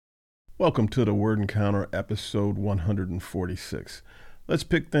Welcome to the Word Encounter, episode 146. Let's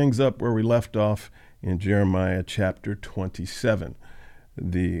pick things up where we left off in Jeremiah chapter 27.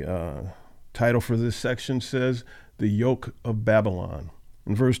 The title for this section says, The Yoke of Babylon.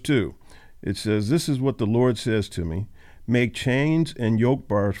 In verse 2, it says, This is what the Lord says to me, make chains and yoke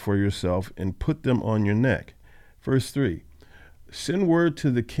bars for yourself and put them on your neck. Verse 3, send word to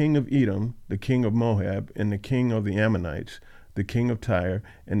the king of Edom, the king of Moab, and the king of the Ammonites, the king of Tyre,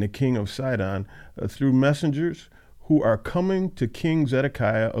 and the king of Sidon, through messengers who are coming to King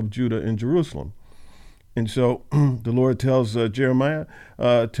Zedekiah of Judah in Jerusalem. And so the Lord tells Jeremiah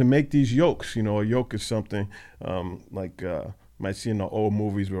to make these yokes. You know, a yoke is something like you might see in the old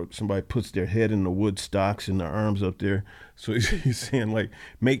movies where somebody puts their head in the wood stocks and their arms up there. So he's saying, like,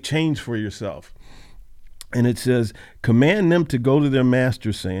 make chains for yourself. And it says, command them to go to their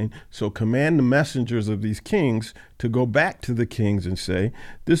master, saying, so command the messengers of these kings to go back to the kings and say,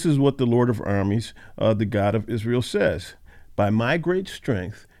 this is what the Lord of armies, the God of Israel says. By my great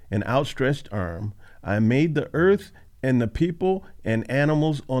strength and outstretched arm, I made the earth and the people and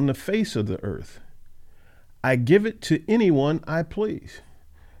animals on the face of the earth. I give it to anyone I please.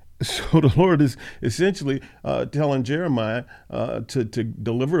 So the Lord is essentially telling Jeremiah to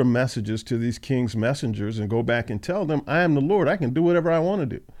deliver messages to these kings' messengers and go back and tell them, I am the Lord. I can do whatever I want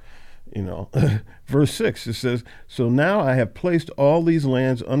to do. You know, verse 6, it says, so now I have placed all these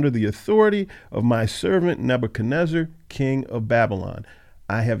lands under the authority of my servant Nebuchadnezzar, king of Babylon.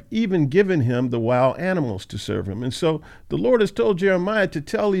 I have even given him the wild animals to serve him. And so the Lord has told Jeremiah to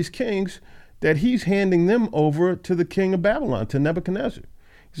tell these kings that he's handing them over to the king of Babylon, to Nebuchadnezzar.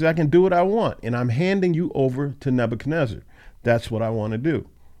 He says, I can do what I want, and I'm handing you over to Nebuchadnezzar. That's what I want to do.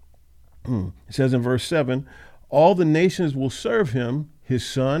 It says in verse 7, all the nations will serve him, his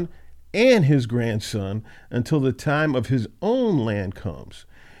son, and his grandson, until the time of his own land comes.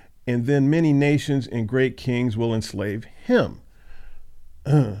 And then many nations and great kings will enslave him.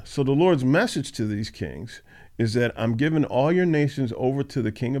 So the Lord's message to these kings is that I'm giving all your nations over to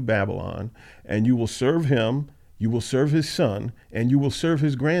the king of Babylon, and you will serve him, you will serve his son, and you will serve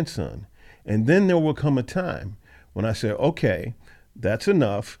his grandson. And then there will come a time when I say, okay, that's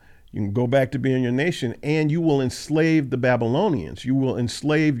enough. You can go back to being your nation, and you will enslave the Babylonians. You will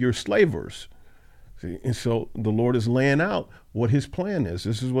enslave your slavers. See? And so the Lord is laying out what his plan is.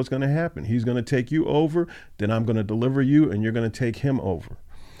 This is what's going to happen. He's going to take you over, then I'm going to deliver you, and you're going to take him over.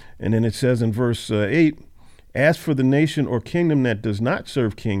 And then it says in verse 8, as for the nation or kingdom that does not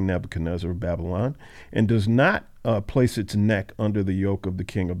serve King Nebuchadnezzar of Babylon and does not place its neck under the yoke of the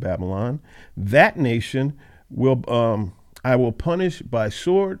king of Babylon, that nation I will punish by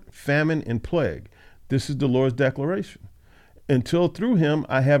sword, famine, and plague. This is the Lord's declaration. Until through him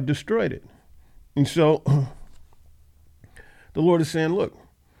I have destroyed it. And so the Lord is saying, look,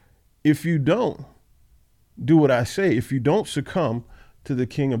 if you don't do what I say, if you don't succumb to the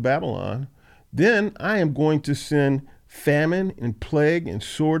king of Babylon, then I am going to send famine and plague and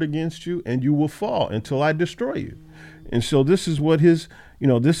sword against you, and you will fall until I destroy you. And so this is what his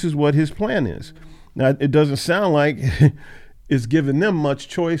plan is. Now, it doesn't sound like it's giving them much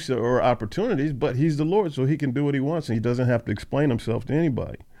choice or opportunities, but he's the Lord, so he can do what he wants, and he doesn't have to explain himself to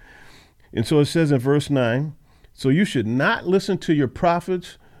anybody. And so it says in verse 9, so you should not listen to your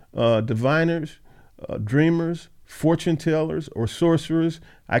prophets, diviners, dreamers, fortune tellers, or sorcerers.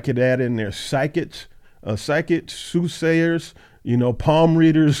 I could add in there psychics, soothsayers, palm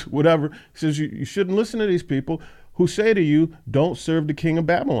readers, whatever. It says you shouldn't listen to these people who say to you, don't serve the king of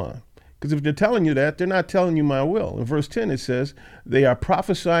Babylon. Because if they're telling you that, they're not telling you my will. In verse 10, it says, they are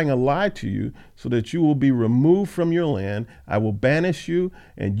prophesying a lie to you so that you will be removed from your land. I will banish you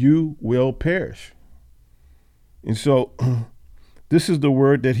and you will perish. And so this is the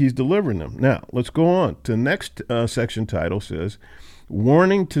word that he's delivering them. Now, let's go on to the next section title says,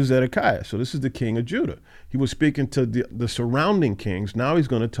 warning to Zedekiah. So this is the king of Judah. He was speaking to the surrounding kings. Now he's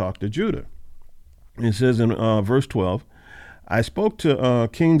going to talk to Judah. And it says in verse 12, I spoke to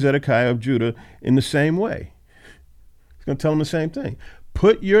King Zedekiah of Judah in the same way. He's going to tell him the same thing.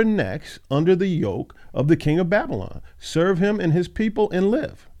 Put your necks under the yoke of the king of Babylon. Serve him and his people and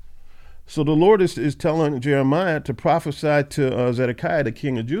live. So the Lord is telling Jeremiah to prophesy to Zedekiah, the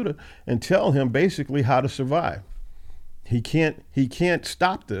king of Judah, and tell him basically how to survive. He can't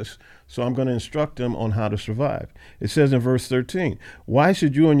stop this, so I'm going to instruct him on how to survive. It says in verse 13, why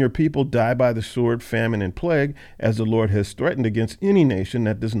should you and your people die by the sword, famine, and plague, as the Lord has threatened against any nation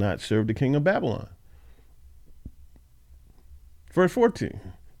that does not serve the king of Babylon? Verse 14,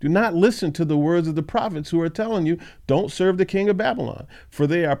 do not listen to the words of the prophets who are telling you, don't serve the king of Babylon, for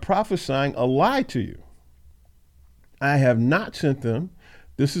they are prophesying a lie to you. I have not sent them,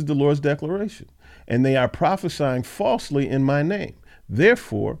 This is the Lord's declaration. And they are prophesying falsely in my name.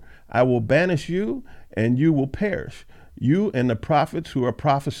 Therefore, I will banish you and you will perish, you and the prophets who are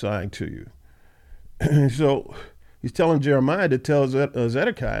prophesying to you. So he's telling Jeremiah to tell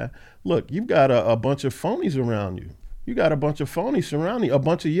Zedekiah, look, you've got a bunch of phonies around you. You got a bunch of phonies surrounding you, a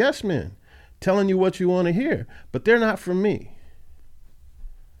bunch of yes men telling you what you want to hear, but they're not from me.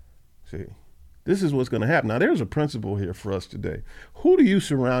 See, this is what's going to happen. Now, there's a principle here for us today. Who do you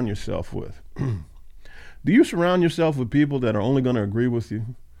surround yourself with? Do you surround yourself with people that are only going to agree with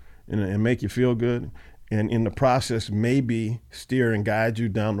you and make you feel good, and in the process maybe steer and guide you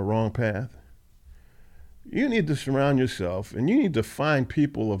down the wrong path? You need to surround yourself, and you need to find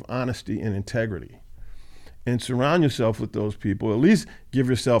people of honesty and integrity and surround yourself with those people. At least give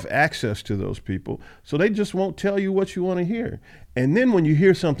yourself access to those people so they just won't tell you what you want to hear. And then when you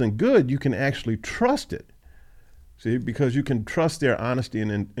hear something good, you can actually trust it. See, because you can trust their honesty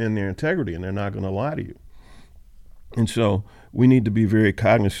and their integrity, and they're not going to lie to you. And so we need to be very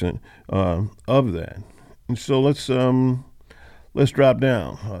cognizant of that. And so let's drop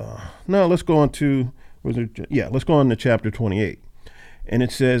down. Let's go on to chapter 28. And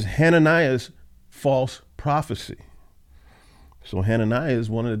it says Hananiah's false prophecy. So Hananiah is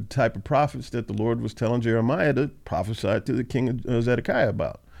one of the type of prophets that the Lord was telling Jeremiah to prophesy to the king of Zedekiah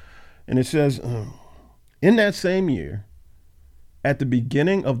about. And it says, in that same year, at the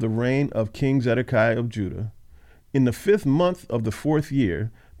beginning of the reign of King Zedekiah of Judah, in the 5th month of the 4th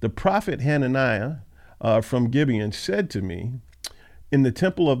year, the prophet Hananiah from Gibeon said to me, in the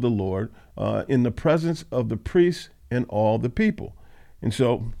temple of the Lord, in the presence of the priests and all the people. And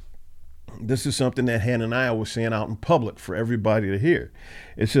so this is something that Hananiah was saying out in public for everybody to hear.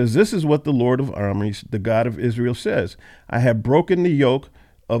 It says, this is what the Lord of armies, the God of Israel, says. I have broken the yoke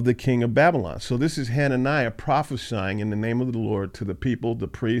of the king of Babylon. So this is Hananiah prophesying in the name of the Lord to the people, the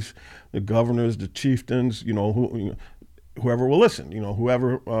priests, the governors, the chieftains, whoever will listen,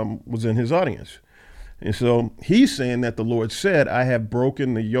 whoever was in his audience. And so he's saying that the Lord said, I have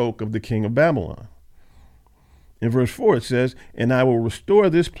broken the yoke of the king of Babylon. In verse 4, it says, and I will restore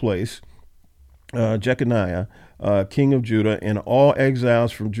this place, Jeconiah, king of Judah, and all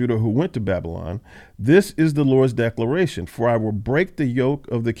exiles from Judah who went to Babylon. This is the Lord's declaration, for I will break the yoke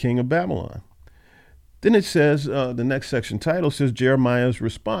of the king of Babylon. Then it says, the next section title says Jeremiah's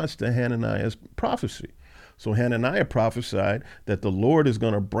response to Hananiah's prophecy. So Hananiah prophesied that the Lord is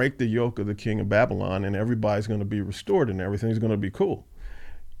going to break the yoke of the king of Babylon and everybody's going to be restored and everything's going to be cool.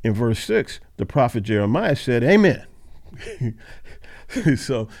 In verse 6, the prophet Jeremiah said, amen.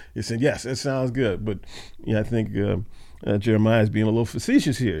 So he said, yes, that sounds good. But I think Jeremiah is being a little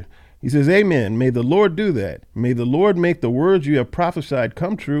facetious here. He says, amen. May the Lord do that. May the Lord make the words you have prophesied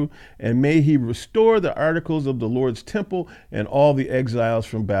come true, and may he restore the articles of the Lord's temple and all the exiles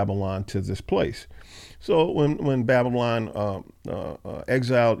from Babylon to this place. So when Babylon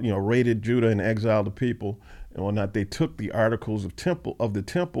exiled, raided Judah and exiled the people and whatnot, they took the articles of the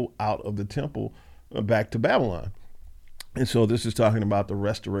temple out of the temple back to Babylon. And so this is talking about the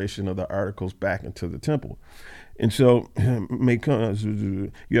restoration of the articles back into the temple. And so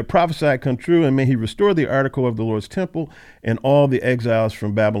you have prophesied come true, and may he restore the article of the Lord's temple and all the exiles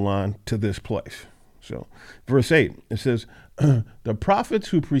from Babylon to this place. So verse 8, it says, the prophets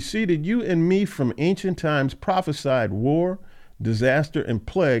who preceded you and me from ancient times prophesied war, disaster, and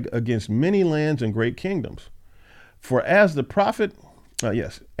plague against many lands and great kingdoms. For as the prophet,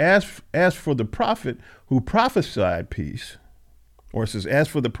 as for the prophet who prophesied peace, or it says, as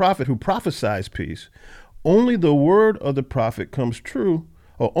for the prophet who prophesies peace, only the word of the prophet comes true,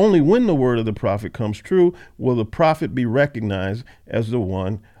 or only when the word of the prophet comes true will the prophet be recognized as the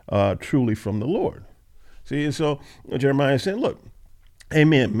one truly from the Lord. See, and so Jeremiah is saying, look,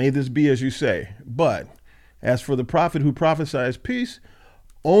 amen, may this be as you say. But as for the prophet who prophesies peace,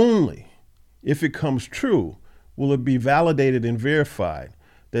 only if it comes true will it be validated and verified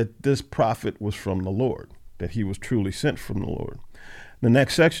that this prophet was from the Lord, that he was truly sent from the Lord. The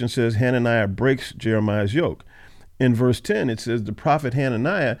next section says Hananiah breaks Jeremiah's yoke. In verse 10, it says the prophet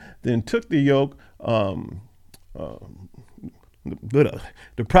Hananiah then took the yoke.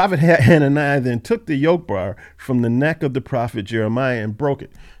 The prophet Hananiah then took the yoke bar from the neck of the prophet Jeremiah and broke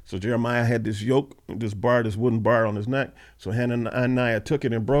it. So Jeremiah had this yoke, this wooden bar on his neck. So Hananiah took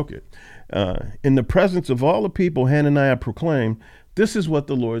it and broke it. In the presence of all the people, Hananiah proclaimed, this is what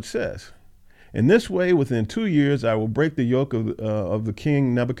the Lord says. In this way, within 2 years, I will break the yoke of the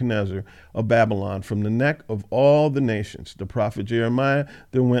king Nebuchadnezzar of Babylon from the neck of all the nations. The prophet Jeremiah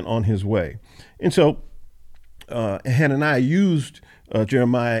then went on his way. And so Hananiah used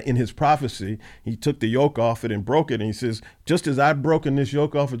Jeremiah, in his prophecy, he took the yoke off it and broke it. And he says, just as I've broken this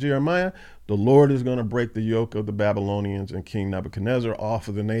yoke off of Jeremiah, the Lord is going to break the yoke of the Babylonians and King Nebuchadnezzar off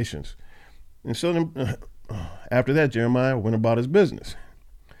of the nations. And so then, after that, Jeremiah went about his business.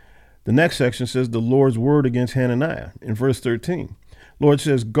 The next section says the Lord's word against Hananiah in verse 13. Lord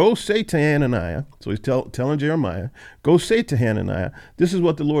says, go say to Hananiah, so he's telling Jeremiah, go say to Hananiah, this is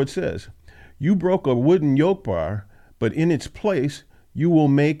what the Lord says. You broke a wooden yoke bar, but in its place, you will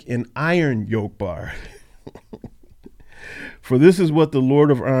make an iron yoke bar. For this is what the Lord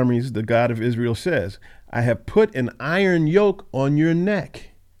of armies, the God of Israel, says. I have put an iron yoke on your neck.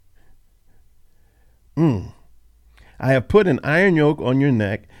 I have put an iron yoke on your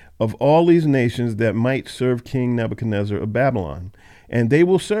neck of all these nations that might serve King Nebuchadnezzar of Babylon, and they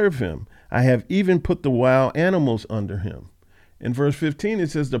will serve him. I have even put the wild animals under him. In verse 15, it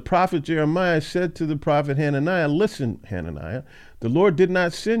says, the prophet Jeremiah said to the prophet Hananiah, listen, Hananiah, the Lord did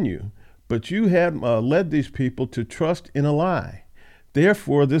not send you, but you have led these people to trust in a lie.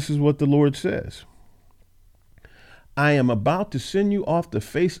 Therefore, this is what the Lord says. I am about to send you off the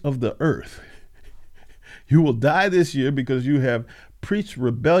face of the earth. You will die this year because you have preached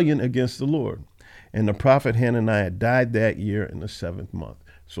rebellion against the Lord. And the prophet Hananiah died that year in the 7th month.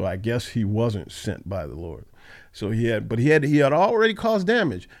 So I guess he wasn't sent by the Lord. So he had already caused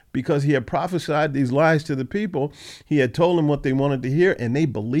damage because he had prophesied these lies to the people. He had told them what they wanted to hear, and they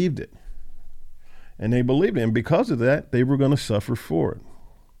believed it. And because of that, they were going to suffer for it.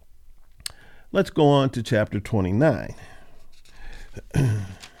 Let's go on to chapter 29.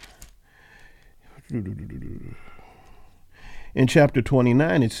 In chapter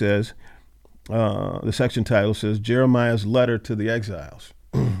 29, it says, the section title says, Jeremiah's letter to the exiles.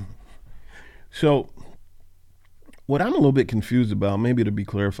 So what I'm a little bit confused about, maybe to be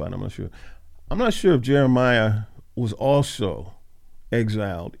clarified, I'm not sure if Jeremiah was also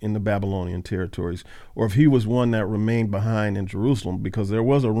exiled in the Babylonian territories, or if he was one that remained behind in Jerusalem, because there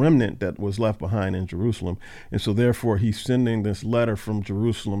was a remnant that was left behind in Jerusalem. And so therefore he's sending this letter from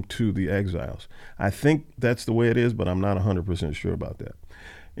Jerusalem to the exiles. I think that's the way it is, but I'm not 100% sure about that.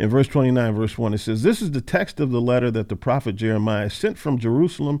 In verse 29, verse 1, it says, this is the text of the letter that the prophet Jeremiah sent from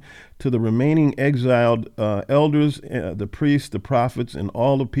Jerusalem to the remaining exiled elders, the priests, the prophets, and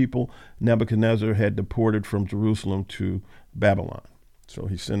all the people Nebuchadnezzar had deported from Jerusalem to Babylon. So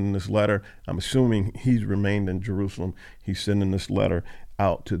he's sending this letter. I'm assuming he's remained in Jerusalem. He's sending this letter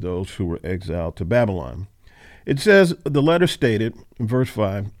out to those who were exiled to Babylon. It says, the letter stated in verse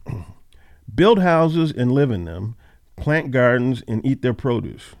 5, build houses and live in them, plant gardens and eat their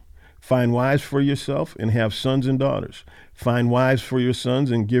produce. Find wives for yourself and have sons and daughters. Find wives for your sons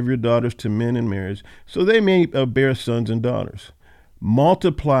and give your daughters to men in marriage, so they may bear sons and daughters.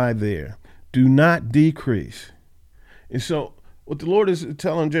 Multiply there. Do not decrease. And so what the Lord is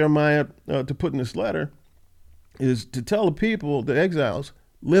telling Jeremiah to put in this letter is to tell the people, the exiles,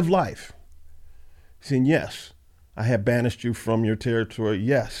 live life. Saying, yes, I have banished you from your territory.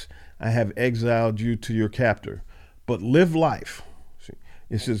 Yes, I have exiled you to your captor. But live life. See,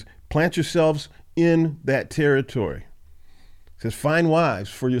 it says, plant yourselves in that territory. It says, find wives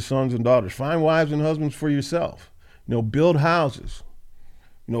for your sons and daughters. Find wives and husbands for yourself. Build houses.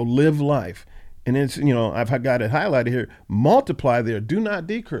 Live life. And it's, I've got it highlighted here. Multiply there. Do not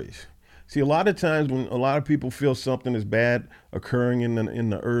decrease. See, a lot of times when a lot of people feel something is bad occurring in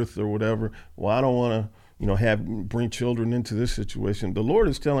the earth or whatever, well, I don't want to, bring children into this situation. The Lord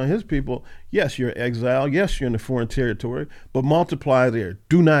is telling his people, yes, you're exiled. Yes, you're in a foreign territory, but multiply there.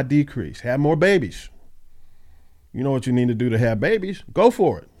 Do not decrease. Have more babies. You know what you need to do to have babies? Go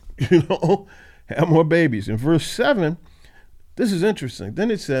for it. Have more babies. In verse 7, this is interesting. Then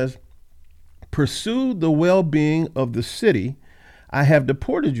it says, pursue the well-being of the city I have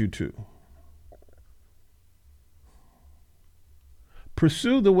deported you to.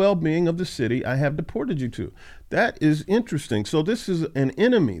 Pursue the well-being of the city I have deported you to. That is interesting. So this is an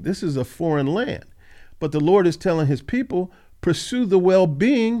enemy. This is a foreign land. But the Lord is telling his people, pursue the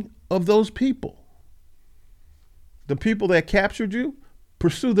well-being of those people. The people that captured you,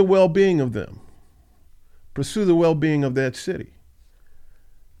 pursue the well-being of them. Pursue the well-being of that city.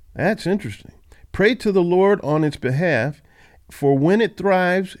 That's interesting. Pray to the Lord on its behalf, for when it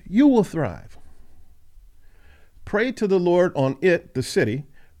thrives, you will thrive. Pray to the Lord on it, the city.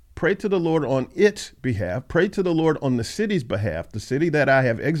 Pray to the Lord on its behalf. Pray to the Lord on the city's behalf, the city that I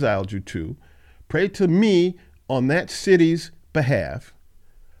have exiled you to. Pray to me on that city's behalf.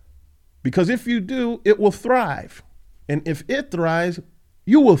 Because if you do, it will thrive. And if it thrives,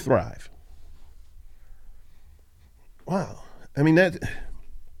 you will thrive. Wow. I mean,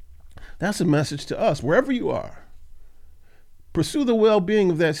 that's a message to us, wherever you are. Pursue the well-being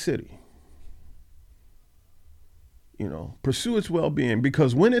of that city. Pursue its well-being,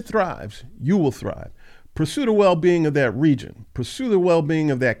 because when it thrives, you will thrive. Pursue the well-being of that region. Pursue the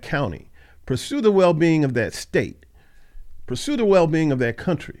well-being of that county. Pursue the well-being of that state. Pursue the well-being of that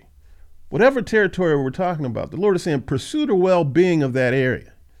country. Whatever territory we're talking about, the Lord is saying, pursue the well-being of that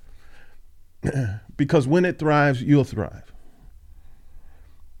area. Because when it thrives, you'll thrive.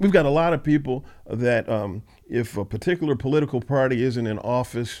 We've got a lot of people that if a particular political party isn't in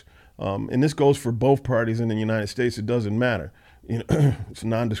office, and this goes for both parties in the United States, it doesn't matter. It's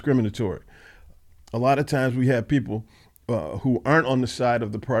non-discriminatory. A lot of times we have people who aren't on the side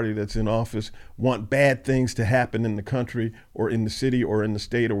of the party that's in office want bad things to happen in the country or in the city or in the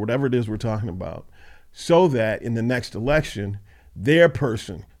state or whatever it is we're talking about, so that in the next election, their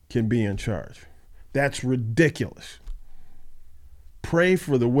person can be in charge. That's ridiculous. Pray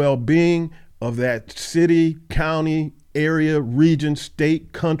for the well-being of that city, county, area, region,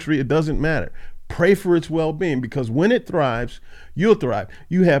 state, country. It doesn't matter. Pray for its well-being, because when it thrives, you'll thrive.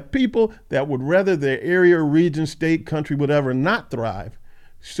 You have people that would rather their area, region, state, country, whatever, not thrive,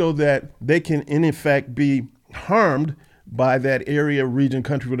 so that they can, in effect, be harmed by that area, region,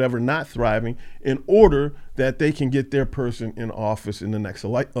 country, whatever, not thriving, in order that they can get their person in office in the next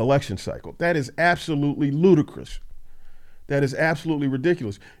election cycle. That is absolutely ludicrous. That is absolutely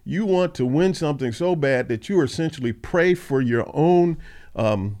ridiculous. You want to win something so bad that you essentially pray for your own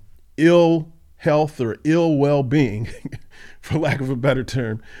ill health or ill well-being, for lack of a better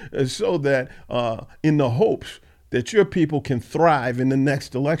term, so that in the hopes that your people can thrive in the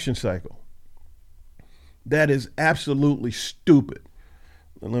next election cycle. That is absolutely stupid.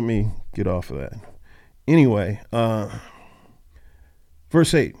 Let me get off of that. Anyway,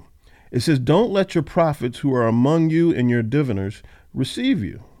 verse 8. It says, don't let your prophets who are among you and your diviners deceive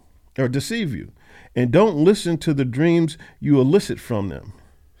you, and don't listen to the dreams you elicit from them.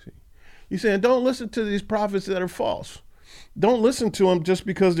 See? He's saying, don't listen to these prophets that are false. Don't listen to them just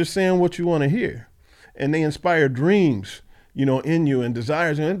because they're saying what you want to hear, and they inspire dreams, in you and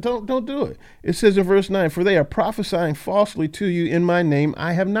desires. And don't do it. It says in verse 9, for they are prophesying falsely to you in my name.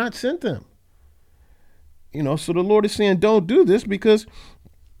 I have not sent them. So the Lord is saying, don't do this because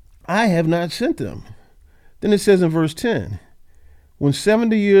I have not sent them. Then it says in verse 10, when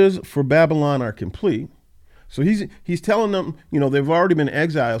 70 years for Babylon are complete. So he's telling them, they've already been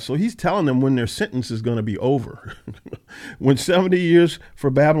exiled. So he's telling them when their sentence is going to be over. When 70 years for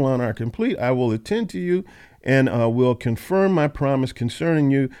Babylon are complete, I will attend to you and will confirm my promise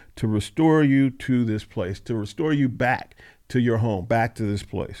concerning you to restore you to this place, to restore you back to your home, back to this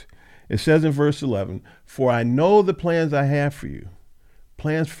place. It says in verse 11, for I know the plans I have for you,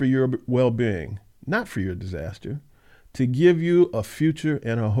 plans for your well-being, not for your disaster, to give you a future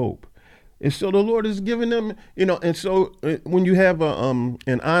and a hope. And so the Lord is giving them, and so when you have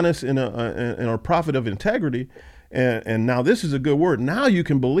an honest and a prophet of integrity, and now this is a good word, now you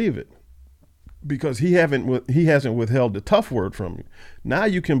can believe it, because he hasn't withheld the tough word from you. Now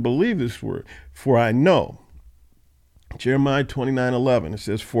you can believe this word. For I know, Jeremiah 29:11, it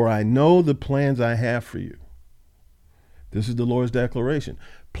says, for I know the plans I have for you. This is the Lord's declaration.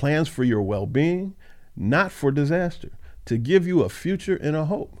 Plans for your well-being, not for disaster, to give you a future and a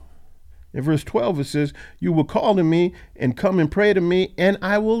hope. In verse 12, it says, you will call to me and come and pray to me, and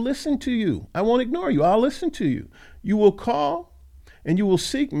I will listen to you. I won't ignore you. I'll listen to you. You will call and you will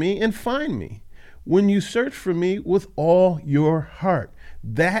seek me and find me when you search for me with all your heart.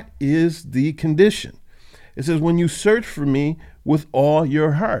 That is the condition. It says, when you search for me with all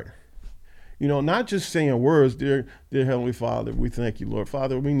your heart. Not just saying words, dear Heavenly Father, we thank you, Lord.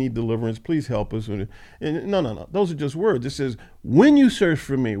 Father, we need deliverance. Please help us. And no. Those are just words. It says, when you search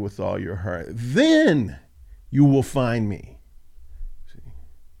for me with all your heart, then you will find me. See?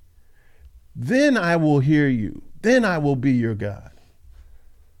 Then I will hear you. Then I will be your God.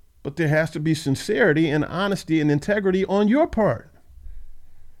 But there has to be sincerity and honesty and integrity on your part.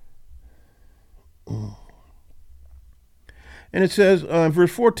 And it says,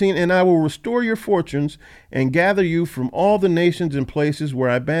 verse 14, and I will restore your fortunes and gather you from all the nations and places where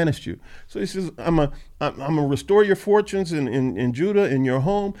I banished you. So he says, I'm going to restore your fortunes in Judah, in your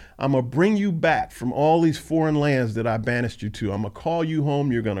home. I'm going to bring you back from all these foreign lands that I banished you to. I'm going to call you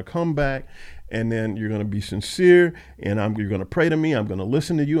home. You're going to come back, and then you're going to be sincere, and you're going to pray to me. I'm going to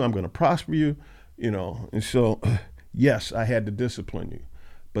listen to you. I'm going to prosper you, And so, yes, I had to discipline you.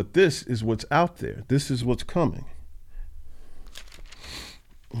 But this is what's out there. This is what's coming.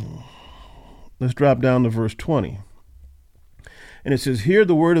 Let's drop down to verse 20. And it says, hear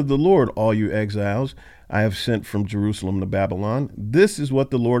the word of the Lord, all you exiles I have sent from Jerusalem to Babylon. This is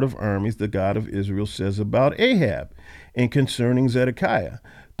what the Lord of armies, the God of Israel, says about Ahab and concerning Zedekiah,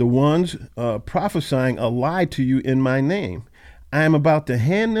 the ones prophesying a lie to you in my name. I am about to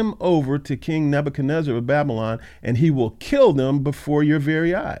hand them over to King Nebuchadnezzar of Babylon, and he will kill them before your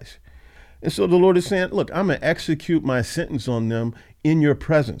very eyes. And so the Lord is saying, look, I'm going to execute my sentence on them in your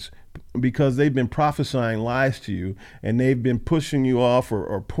presence, because they've been prophesying lies to you, and they've been pushing you off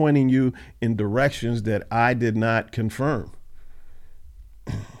or pointing you in directions that I did not confirm.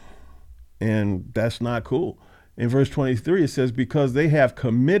 And that's not cool. In verse 23, it says, because they have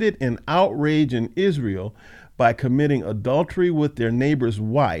committed an outrage in Israel by committing adultery with their neighbor's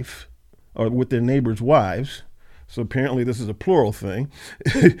wife, or with their neighbor's wives. So apparently this is a plural thing.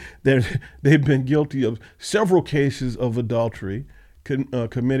 They've been guilty of several cases of adultery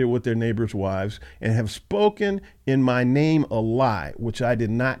committed with their neighbor's wives, and have spoken in my name a lie, which I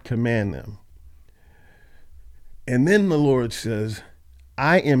did not command them. And then the Lord says,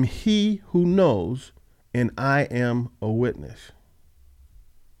 I am he who knows, and I am a witness.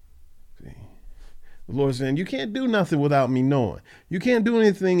 See? The Lord is saying, you can't do nothing without me knowing. You can't do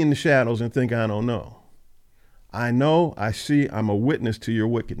anything in the shadows and think I don't know. I know, I see, I'm a witness to your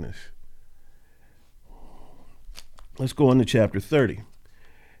wickedness. Let's go into chapter 30.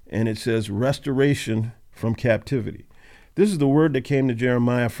 And it says, restoration from captivity. This is the word that came to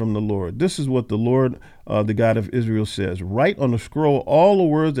Jeremiah from the Lord. This is what the Lord, the God of Israel, says. Write on the scroll all the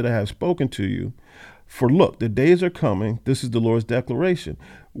words that I have spoken to you. For look, the days are coming, this is the Lord's declaration,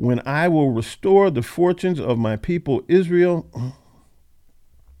 when I will restore the fortunes of my people Israel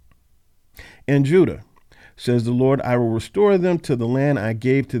and Judah. Says the Lord, I will restore them to the land I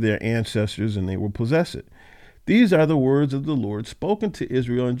gave to their ancestors, and they will possess it. These are the words of the Lord spoken to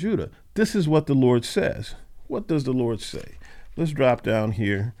Israel and Judah. This is what the Lord says. What does the Lord say? Let's drop down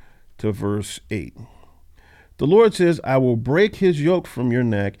here to verse 8. The Lord says, I will break his yoke from your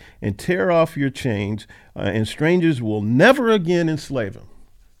neck and tear off your chains, and strangers will never again enslave him.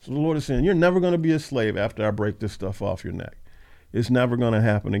 So the Lord is saying, you're never going to be a slave after I break this stuff off your neck. It's never going to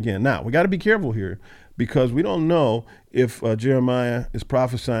happen again. Now, we got to be careful here, because we don't know if Jeremiah is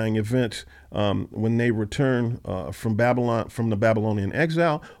prophesying events when they return from Babylon, from the Babylonian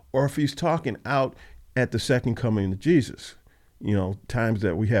exile, or if he's talking out at the second coming of Jesus, times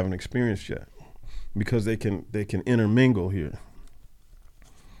that we haven't experienced yet, because they can intermingle here.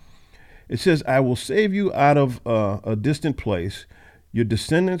 It says, I will save you out of a distant place, your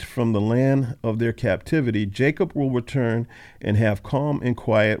descendants from the land of their captivity. Jacob will return and have calm and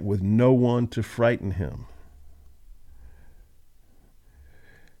quiet, with no one to frighten him.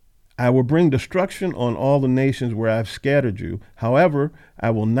 I will bring destruction on all the nations where I've scattered you. However,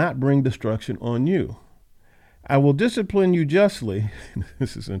 I will not bring destruction on you. I will discipline you justly.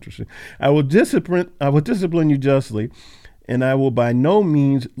 This is interesting. I will discipline you justly, and I will by no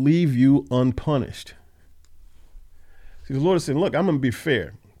means leave you unpunished. See, the Lord is saying, look, I'm going to be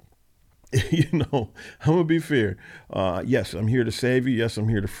fair. I'm going to be fair. Yes, I'm here to save you. Yes, I'm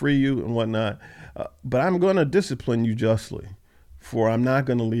here to free you and whatnot. But I'm going to discipline you justly, for I'm not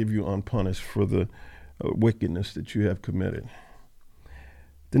going to leave you unpunished for the wickedness that you have committed.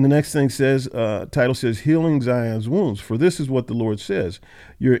 Then the next thing says, title says, healing Zion's wounds. For this is what the Lord says.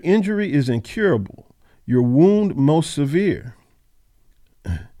 Your injury is incurable, your wound most severe.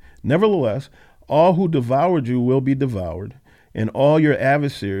 Nevertheless, all who devoured you will be devoured, and all your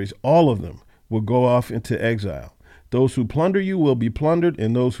adversaries, all of them, will go off into exile. Those who plunder you will be plundered,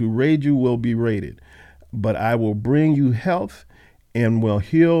 and those who raid you will be raided. But I will bring you health and will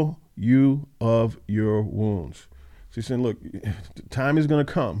heal you of your wounds. So he's saying, look, time is going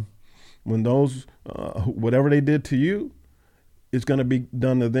to come when those, whatever they did to you, it's going to be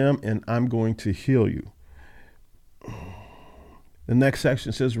done to them, and I'm going to heal you. The next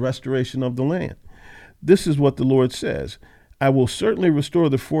section says restoration of the land. This is what the Lord says. I will certainly restore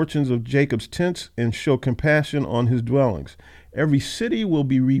the fortunes of Jacob's tents and show compassion on his dwellings. Every city will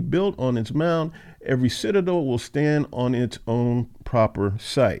be rebuilt on its mound. Every citadel will stand on its own proper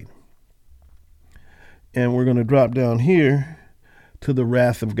site. And we're going to drop down here to the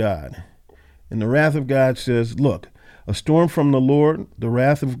wrath of God. And the wrath of God says, look, a storm from the Lord, the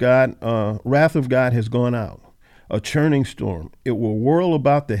wrath of God has gone out. A churning storm. It will whirl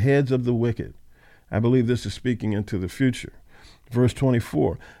about the heads of the wicked. I believe this is speaking into the future. Verse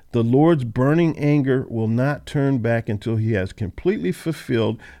 24, the Lord's burning anger will not turn back until he has completely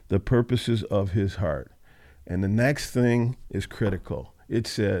fulfilled the purposes of his heart. And the next thing is critical. It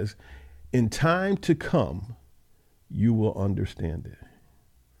says, in time to come, you will understand it.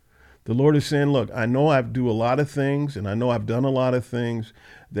 The Lord is saying, look, I know I do a lot of things, and I know I've done a lot of things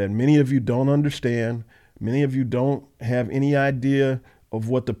that many of you don't understand. Many of you don't have any idea of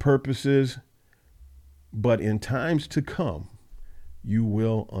what the purpose is. But in times to come, you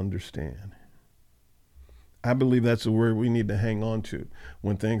will understand. I believe that's a word we need to hang on to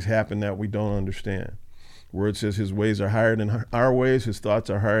when things happen that we don't understand. Word says his ways are higher than our ways. His thoughts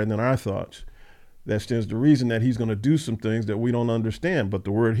are higher than our thoughts. That stands to reason that he's going to do some things that we don't understand. But the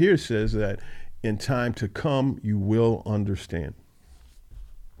word here says that in time to come, you will understand.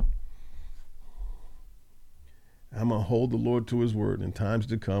 I'm going to hold the Lord to his word. In times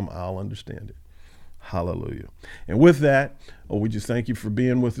to come, I'll understand it. Hallelujah. And with that, we just thank you for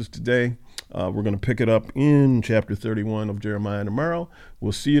being with us today. We're going to pick it up in chapter 31 of Jeremiah tomorrow.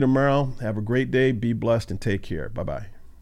 We'll see you tomorrow. Have a great day. Be blessed and take care. Bye-bye.